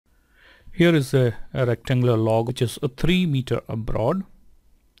Here is a rectangular log which is 3 meter broad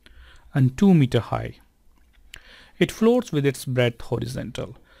and 2 meter high. It floats with its breadth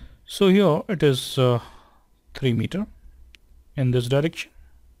horizontal. So here it is 3 meter in this direction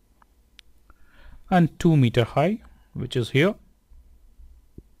and 2 meter high, which is here.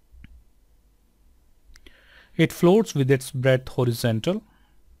 It floats with its breadth horizontal.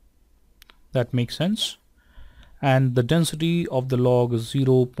 That makes sense. And the density of the log is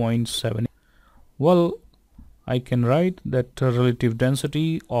 0.7. Well, I can write that the relative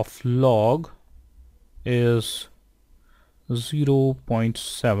density of log is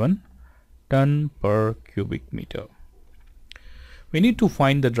 0.7 ton per cubic meter. We need to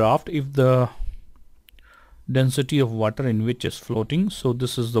find the draft if the density of water in which is floating. So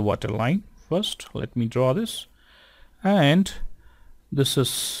this is the water line. First, let me draw this, and this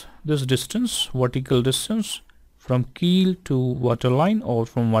is this distance, vertical distance from keel to water line, or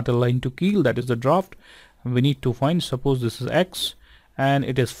from water line to keel. That is the draft. We need to find, suppose this is x and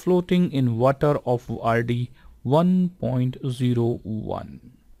it is floating in water of RD 1.01.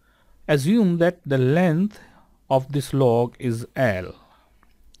 Assume that the length of this log is L.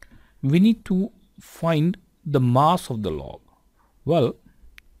 We need to find the mass of the log. Well,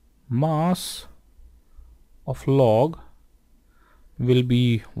 mass of log will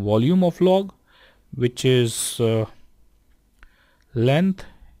be volume of log, which is length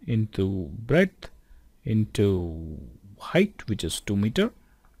into breadth into height, which is 2 meter,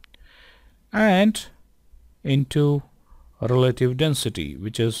 and into relative density,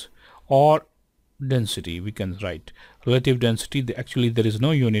 which is, or density, we can write relative density. Actually there is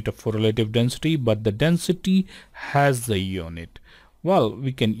no unit for relative density, but the density has the unit. Well,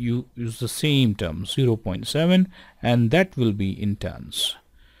 we can use the same term, 0.7, and that will be in tons.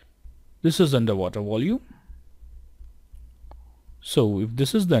 This is underwater volume. So if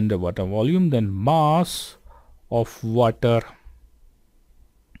this is the underwater volume, then mass of water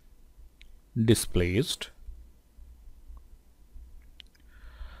displaced,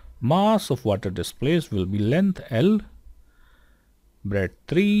 will be length L, breadth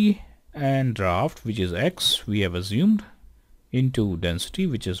 3, and draft, which is x, we have assumed, into density,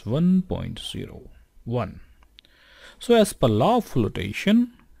 which is 1.01. So as per law of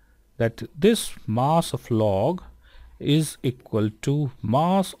flotation, that this mass of log is equal to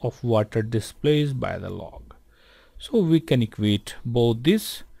mass of water displaced by the log. So we can equate both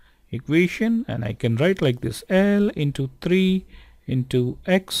this equation, and I can write like this: L into 3 into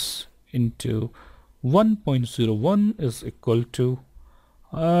x into 1.01 is equal to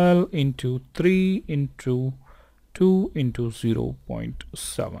L into 3 into 2 into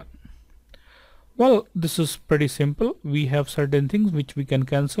 0.7. Well, this is pretty simple. We have certain things which we can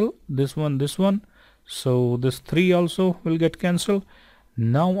cancel. This one. So this 3 also will get cancelled.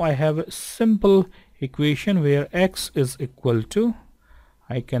 Now I have a simple equation where x is equal to,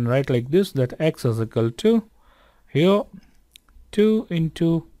 I can write like this, that x is equal to here 2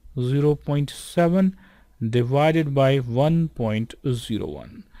 into 0.7 divided by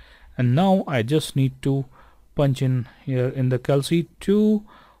 1.01. And now I just need to punch in here in the calci 2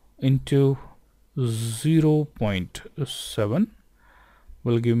 into 0.7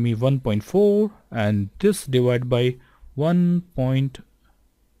 will give me 1.4, and this divided by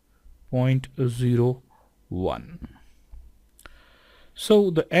 1.01. So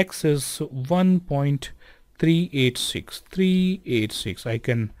the x is 1.386. I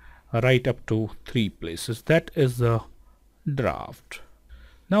can write up to 3 places. That is the draft.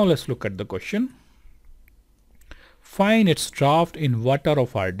 Now let's look at the question. Find its draft in water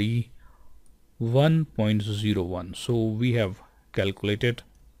of RD 1.01. So we have calculated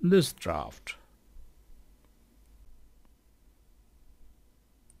this draft.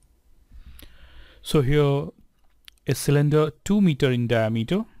 So here a cylinder 2 meter in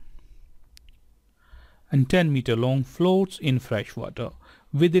diameter and 10 meter long floats in fresh water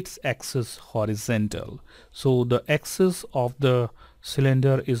with its axis horizontal. So the axis of the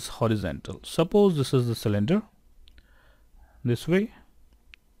cylinder is horizontal. Suppose this is the cylinder this way,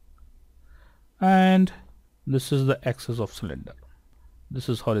 and this is the axis of cylinder. This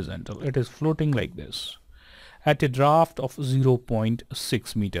is horizontal. It is floating like this at a draft of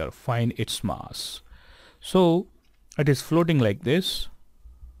 0.6 meter. Find its mass. So it is floating like this,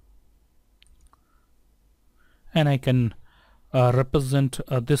 and I can represent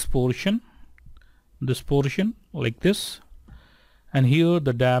this portion like this, and here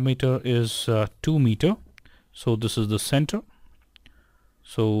the diameter is 2 meter. So this is the center.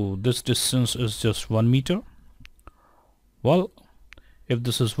 So this distance is just 1 meter. Well, if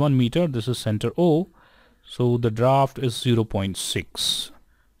this is 1 meter, this is center O, so the draft is 0.6.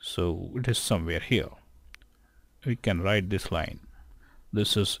 So it is somewhere here. We can write this line.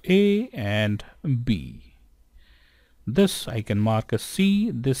 This is A and B. This I can mark as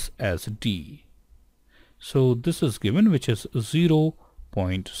C, this as D. So this is given, which is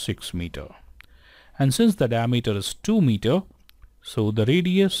 0.6 meter. And since the diameter is 2 meter, so the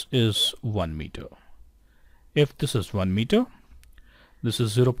radius is 1 meter. If this is 1 meter, this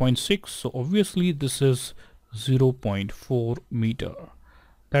is 0.6, so obviously this is 0.4 meter.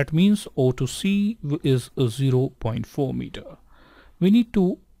 That means O to C is 0.4 meter. We need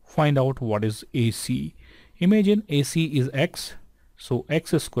to find out what is AC. Imagine AC is x, so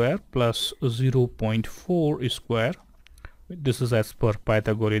x square plus 0.4 square, this is as per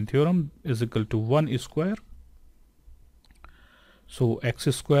Pythagorean theorem, is equal to 1 square. So x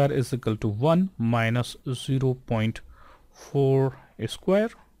square is equal to 1 minus 0.4 square,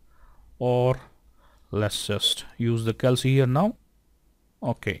 or let's just use the calc here now.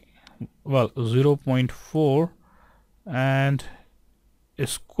 Okay, well, 0.4 and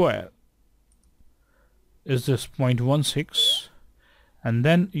square is this 0.16, and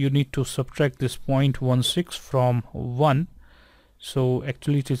then you need to subtract this 0.16 from 1. So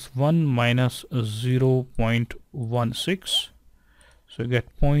actually it is 1 minus 0.16, so you get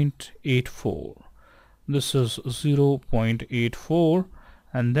 0.84. This is 0.84,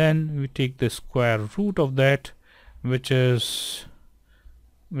 and then we take the square root of that, which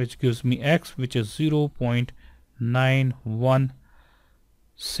gives me x, which is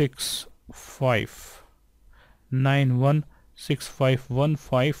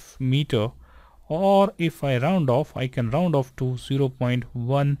 0.916515 meter, or if I round off, I can round off to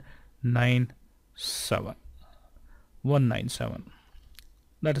 0.197.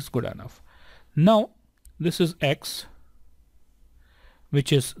 That is good enough. Now this is x,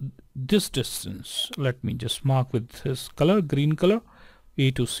 which is this distance. Let me just mark with this color, green color, A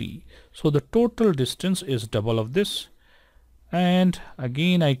to C. So the total distance is double of this, and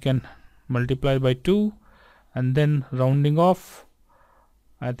again I can multiply by 2, and then rounding off,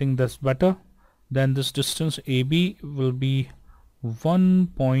 I think that's better. Then this distance AB will be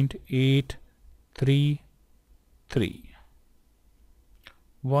 1.833.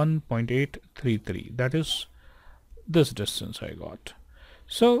 That is this distance I got.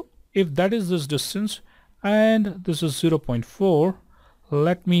 So if that is this distance and this is 0.4,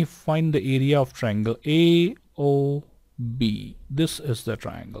 let me find the area of triangle AOB. This is the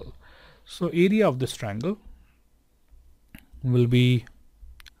triangle. So area of this triangle will be,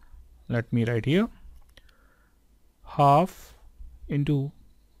 let me write here, half into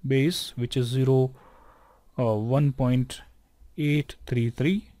base, which is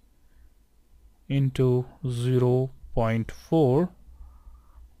 1.833 into 0.4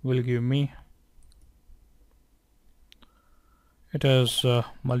 will give me, it is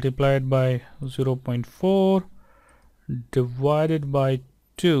multiplied by 0.4 divided by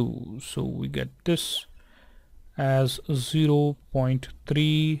 2, so we get this as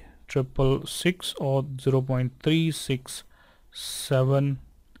 0.3666 or 0.367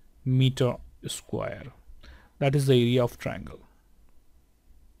 meter square. That is the area of triangle.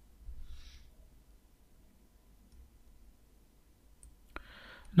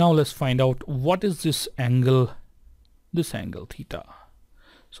 Now let's find out what is this angle theta.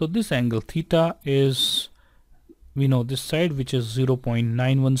 So this angle theta is, we know this side, which is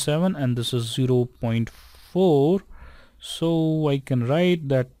 0.917, and this is 0.4. So I can write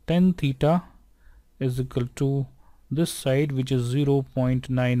that tan theta is equal to this side, which is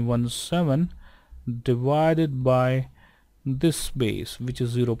 0.917 divided by this base, which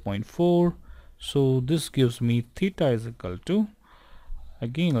is 0.4. So this gives me theta is equal to,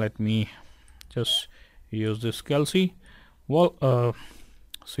 again let me just use this calc. Well,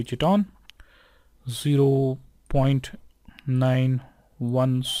 switch it on.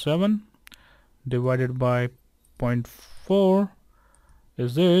 0.917 divided by 0.4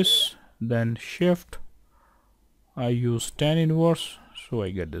 is this, then shift, I use tan inverse, so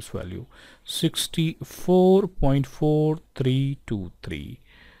I get this value 64.4323.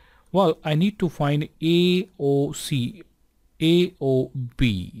 Well, I need to find AOB,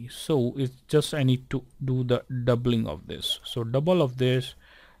 so it's just I need to do the doubling of this. So double of this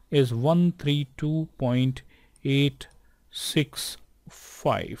is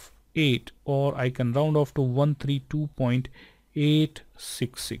 132.8658, or I can round off to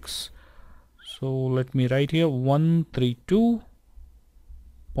 132.866. So let me write here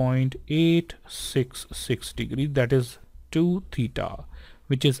 132.866 degree, that is 2 theta,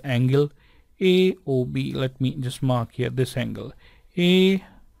 which is angle AOB. Let me just mark here this angle A,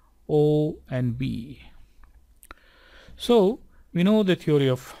 O and B. So we know the theory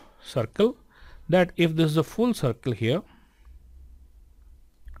of circle, that if this is a full circle here,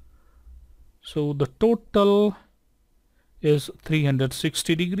 so the total is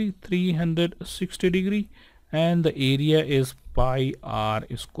 360 degree, and the area is pi r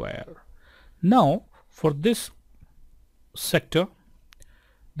square. Now for this sector,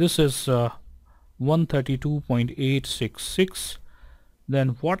 this is 132.866. Then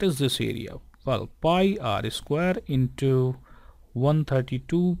what is this area? Well, pi r square into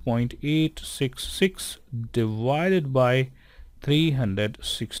 132.866 divided by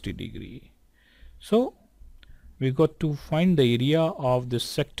 360 degree. So we got to find the area of this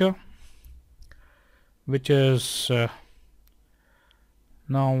sector, which is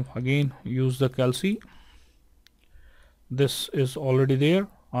now again use the calci. This is already there,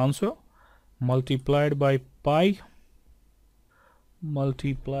 answer, multiplied by pi,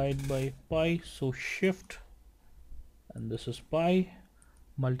 so shift, and this is pi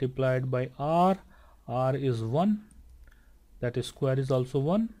multiplied by r. R is 1, that is square is also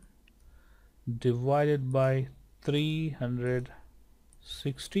 1, divided by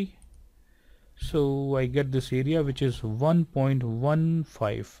 360. So I get this area, which is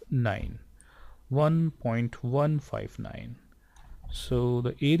 1.159. So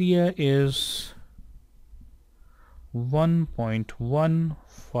the area is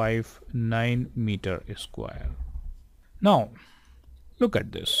 1.159 meter square. Now look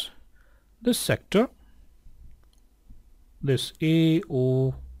at this sector, this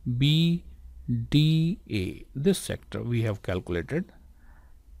AOBDA, this sector we have calculated,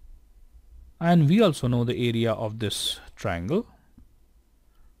 and we also know the area of this triangle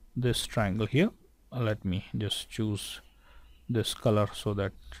here. Let me just choose this color, so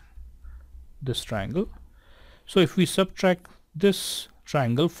that this triangle. So if we subtract this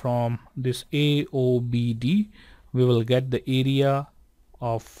triangle from this AOBD, we will get the area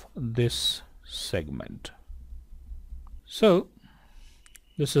of this segment. So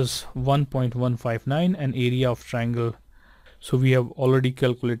this is 1.159 and area of triangle. So we have already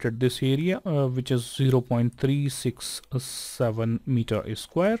calculated this area, which is 0.367 meter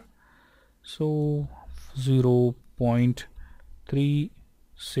square. So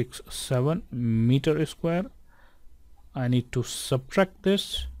 0.367 meter square. I need to subtract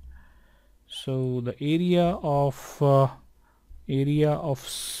this. So the area of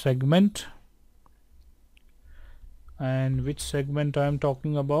segment, and which segment I am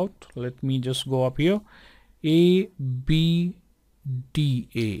talking about, let me just go up here. ABDA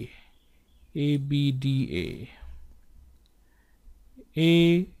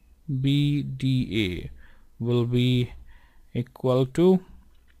will be equal to,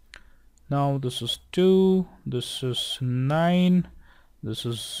 now this is 2, this is 9, this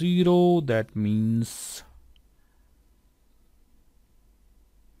is 0, that means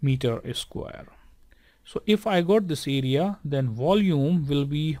meter square. So if I got this area, then volume will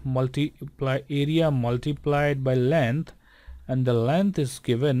be area multiplied by length, and the length is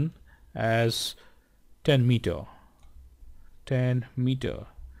given as 10 meter.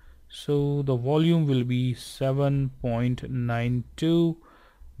 So the volume will be 7.92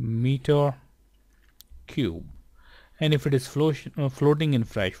 meter cube, and if it is floating in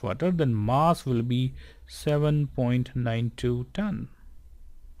fresh water, then mass will be 7.92 ton.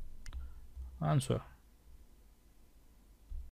 Answer.